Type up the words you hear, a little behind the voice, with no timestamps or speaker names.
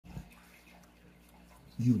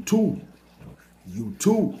You too. You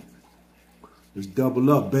too. Let's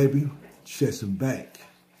double up, baby. Chest and back.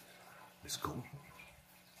 Let's go.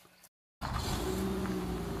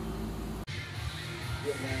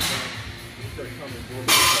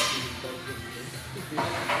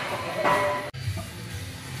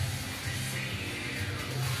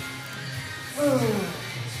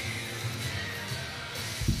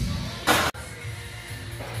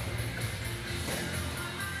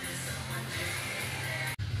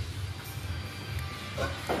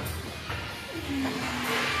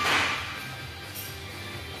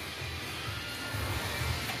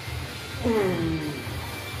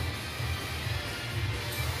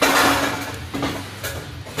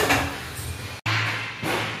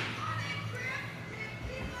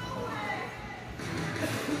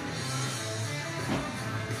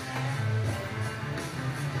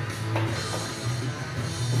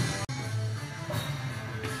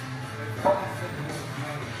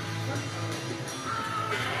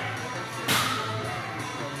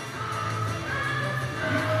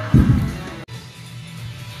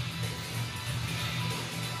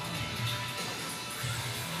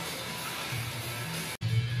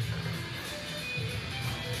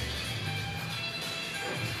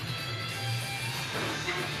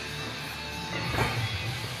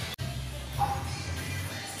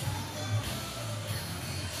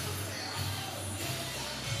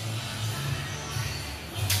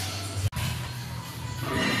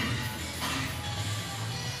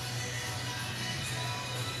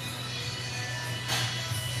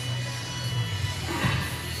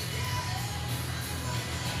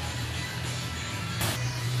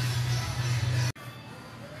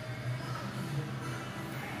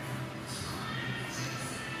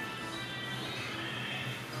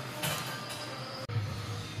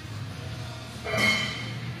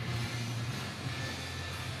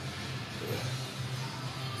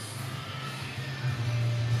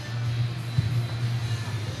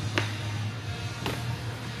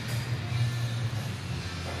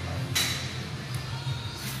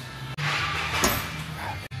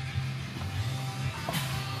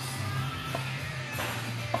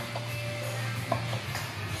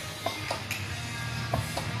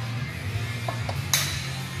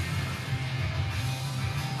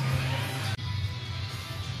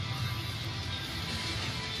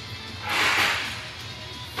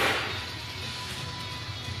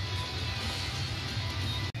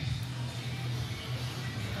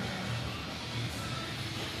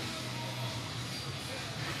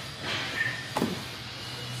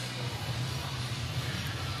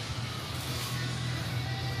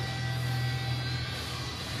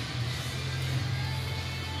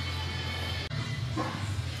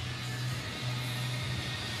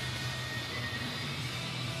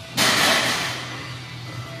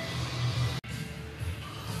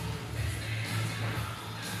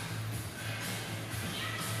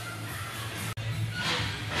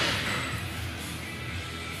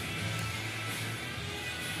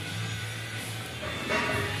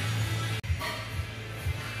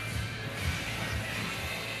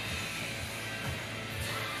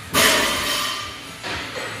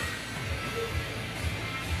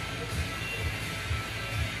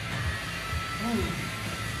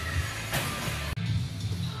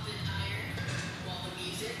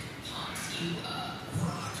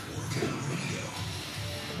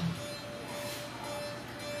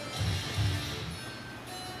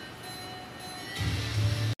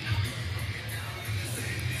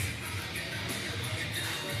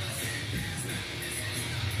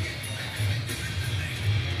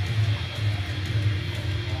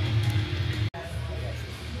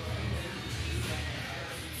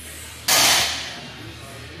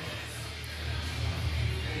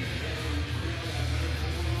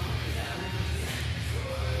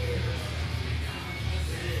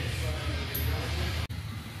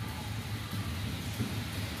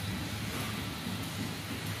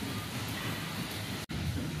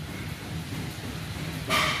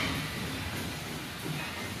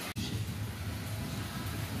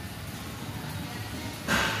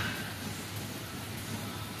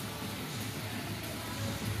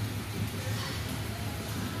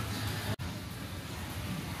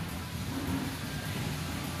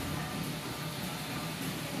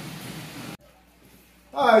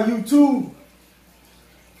 All right, YouTube.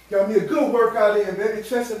 Got me a good workout in, baby.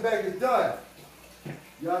 Chest and back is done.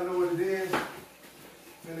 Y'all know what it is.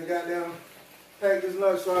 And I got down, pack this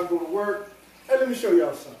lunch so I can go to work. Hey, let me show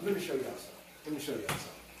y'all something. Let me show y'all something.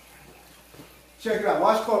 Check it out.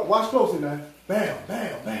 Watch closely now. Bam,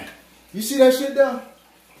 bam, bam. You see that shit down?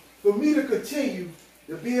 For me to continue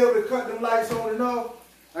to be able to cut them lights on and off,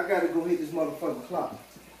 I gotta go hit this motherfucking clock.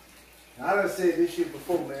 I done said this shit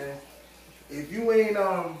before, man. If you ain't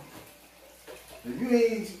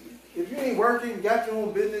working, got your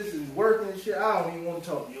own business and working and shit, I don't even want to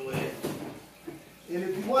talk to your ass. And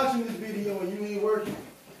if you're watching this video and you ain't working,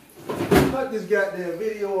 cut this goddamn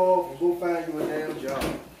video off and go find you a damn job.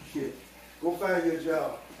 Shit. Go find you a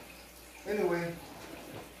job. Anyway,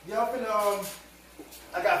 y'all finna,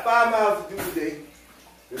 I got 5 miles to do today.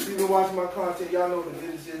 If you've been watching my content, y'all know that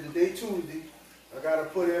this is today Tuesday. I gotta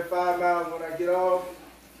put in 5 miles when I get off.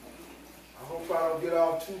 I hope I don't get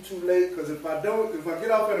off too late, because if I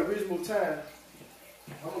get off at a reasonable time,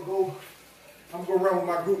 I'm gonna run with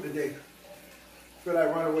my group today. Feel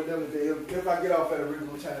like running with them today if I get off at a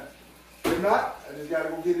reasonable time. If not, I just gotta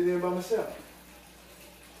go get it in by myself.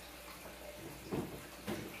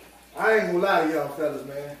 I ain't gonna lie to y'all fellas,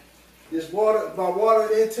 man. My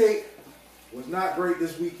water intake was not great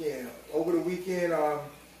this weekend. Over the weekend,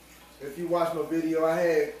 if you watch my video,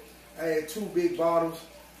 I had 2 big bottles.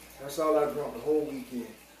 That's all I drank the whole weekend.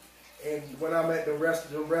 And when I'm at the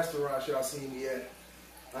restaurants y'all see me at,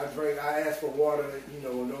 I asked for water, you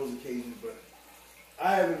know, on those occasions, but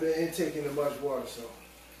I haven't been intaking as much water, so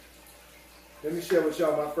let me share with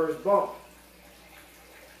y'all my first bump.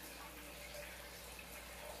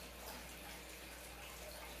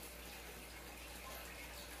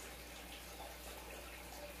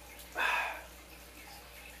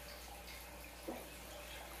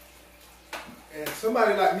 And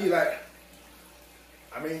somebody like me,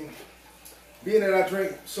 being that I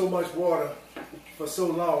drink so much water for so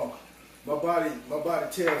long, my body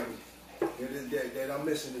tells me that I'm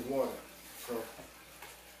missing this water. So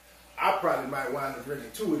I probably might wind up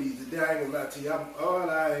drinking 2 of these today. I ain't gonna lie to you.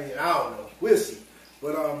 I don't know. We'll see.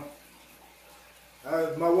 But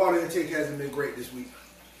my water intake hasn't been great this week.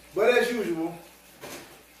 But as usual,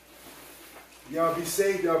 y'all be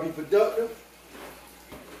safe, y'all be productive.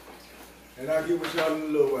 And I'll get with y'all in a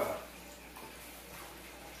little while.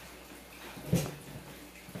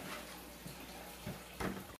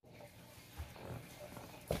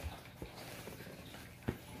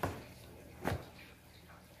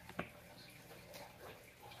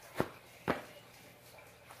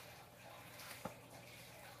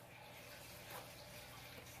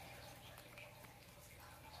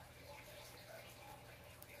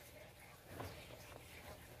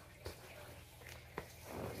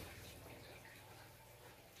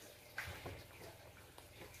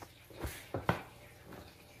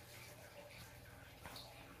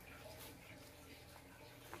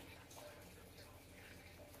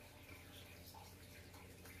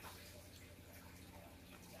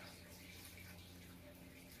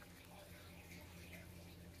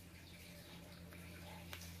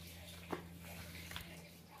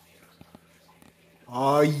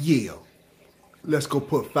 Oh yeah. Let's go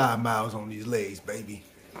put 5 miles on these legs, baby.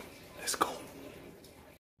 Let's go.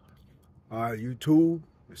 All right, YouTube,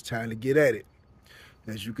 it's time to get at it.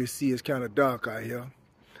 As you can see, it's kind of dark out here.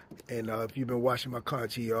 And if you've been watching my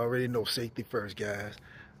content, you already know safety first, guys.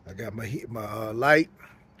 I got my light.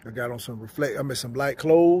 I got on some some light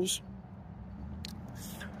clothes.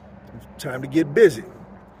 Time to get busy.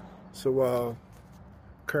 So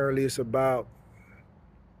currently it's about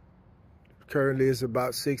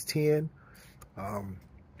 6:10.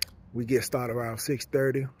 We get started around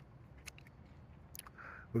 6:30.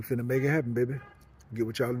 We finna make it happen, baby. Get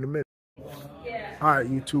with y'all in a minute. Yeah. All right,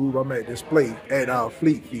 YouTube, I'm at this place at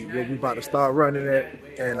Fleet Feet where we about to start running at,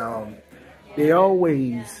 and they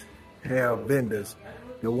always have vendors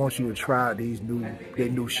that want you to try their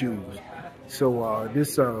new shoes. So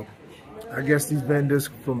I guess these vendors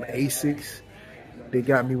from Asics, they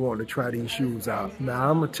got me wanting to try these shoes out. Now,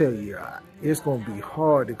 I'm going to tell you, it's going to be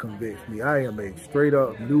hard to convince me. I am a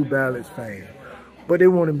straight-up New Balance fan. But they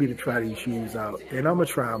wanted me to try these shoes out, and I'm going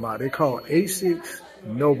to try them out. They're called Asics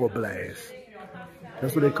Nova Blast.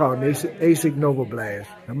 That's what they call them, Asics Nova Blast.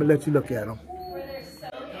 I'm going to let you look at them.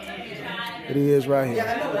 It is right here.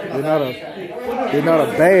 They're not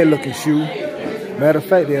a bad-looking shoe. Matter of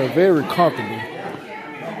fact, they're very comfortable.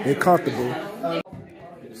 They're comfortable.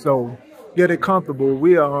 So, yeah, they're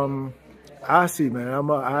comfortable. I see, man.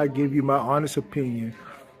 I give you my honest opinion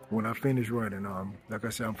when I finish running. Like I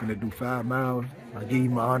said, I'm finna do 5 miles. I'll give you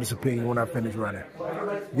my honest opinion when I finish running.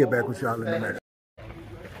 Get back with y'all in a minute.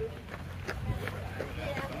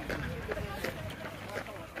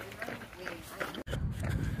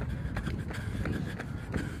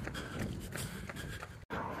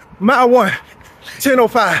 Mile 1,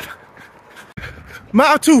 10:05.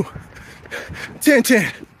 Mile 2,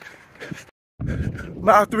 10:10.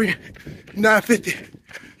 Mile 3, 9:50.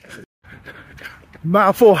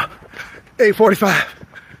 Mile 4, 8:45.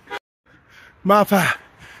 Mile 5,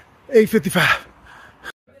 8:55.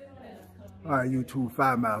 All right, YouTube,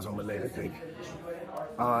 5 miles on my leg, baby.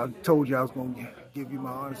 I told you I was gonna give you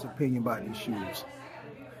my honest opinion about these shoes.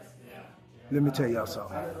 Let me tell y'all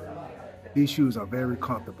something. These shoes are very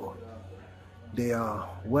comfortable. They are,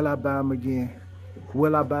 will I buy them again?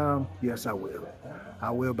 Will I buy them? Yes, I will.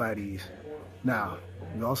 I will buy these. Now,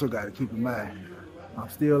 you also got to keep in mind, I'm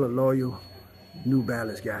still a loyal New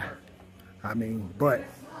Balance guy. I mean, but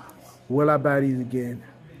will I buy these again?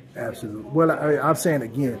 Absolutely. Well, I'm saying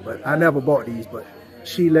again, but I never bought these, but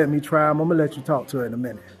she let me try them. I'm going to let you talk to her in a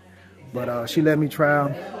minute. But she let me try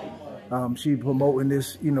them. She promoting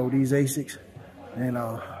this, you know, these Asics. And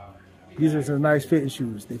these are some nice fitting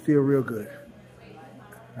shoes. They feel real good.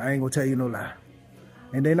 I ain't going to tell you no lie.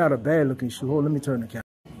 And they're not a bad looking shoe. Oh, let me turn the camera.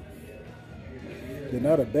 They're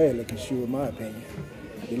not a bad looking shoe in my opinion.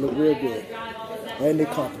 They look real good. And they're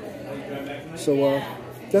comfortable. So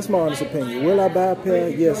that's my honest opinion. Will I buy a pair?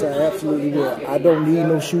 Yes, I absolutely will. I don't need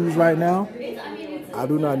no shoes right now. I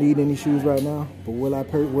do not need any shoes right now. But will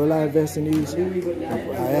I invest in these?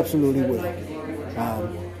 I absolutely will.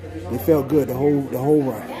 They felt good the whole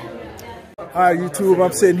run. All right, YouTube.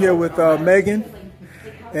 I'm sitting here with Megan,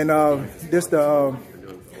 and this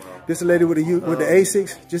the lady with the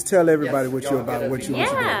Asics. Just tell everybody what you're about, what you do.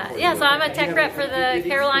 Yeah. So I'm a tech rep for the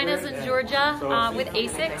Carolinas and Georgia with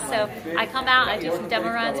Asics. So I come out, I do some demo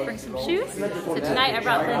runs, bring some shoes. So tonight I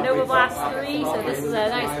brought the Nova Blast 3. So this is a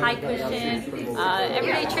nice high cushion,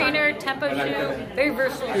 everyday trainer, tempo shoe, very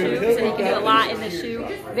versatile shoe. So you can do a lot in this shoe.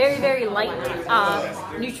 Very, very light,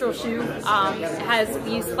 neutral shoe.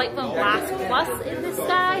 We use Flight Foam Blast Plus in this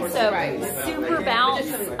guy. So super bounce,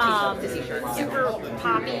 super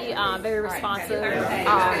poppy. Very responsive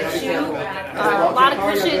shoe, a lot of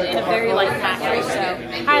cushion and a very light package.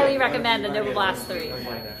 So highly recommend the Nova Blast 3.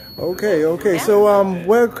 Okay. Yeah. So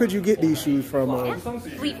where could you get these shoes from?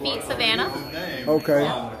 Fleet Feet Savannah. Okay.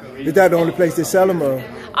 Yeah. Is that the only place they sell them? Or?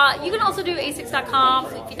 You can also do asics.com,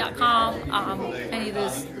 fleetfeet.com, any of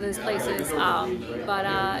those places.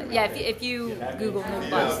 Yeah, if you Google Nova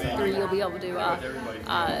Blast 3, you'll be able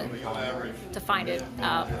to find it.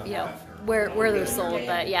 You know, where they're sold.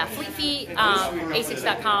 But yeah, Fleet Feet,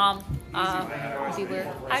 Asics.com would be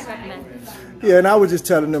where I'd recommend. Yeah, and I was just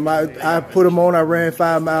telling them, I put them on, I ran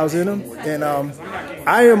 5 miles in them, and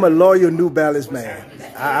I am a loyal New Balance man.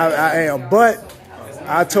 I am, but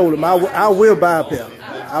I told them I will buy a pair.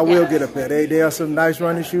 I will get a pair. They are some nice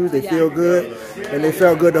running shoes. They feel good, and they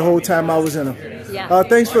felt good the whole time I was in them. Yeah.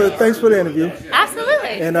 Thanks for the interview.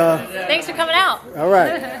 Absolutely. And thanks for coming out. All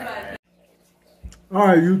right. All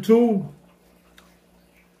right, YouTube.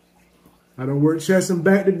 I done worked chest and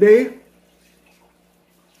back today.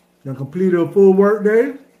 Done completed a full work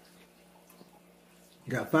day.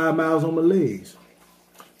 Got 5 miles on my legs.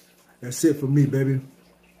 That's it for me, baby.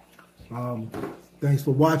 Thanks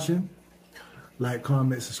for watching. Like,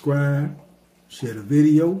 comment, subscribe. Share the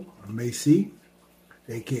video. I'm a.k.a.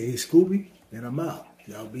 a.k.a. Scooby. And I'm out.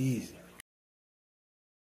 Y'all be easy.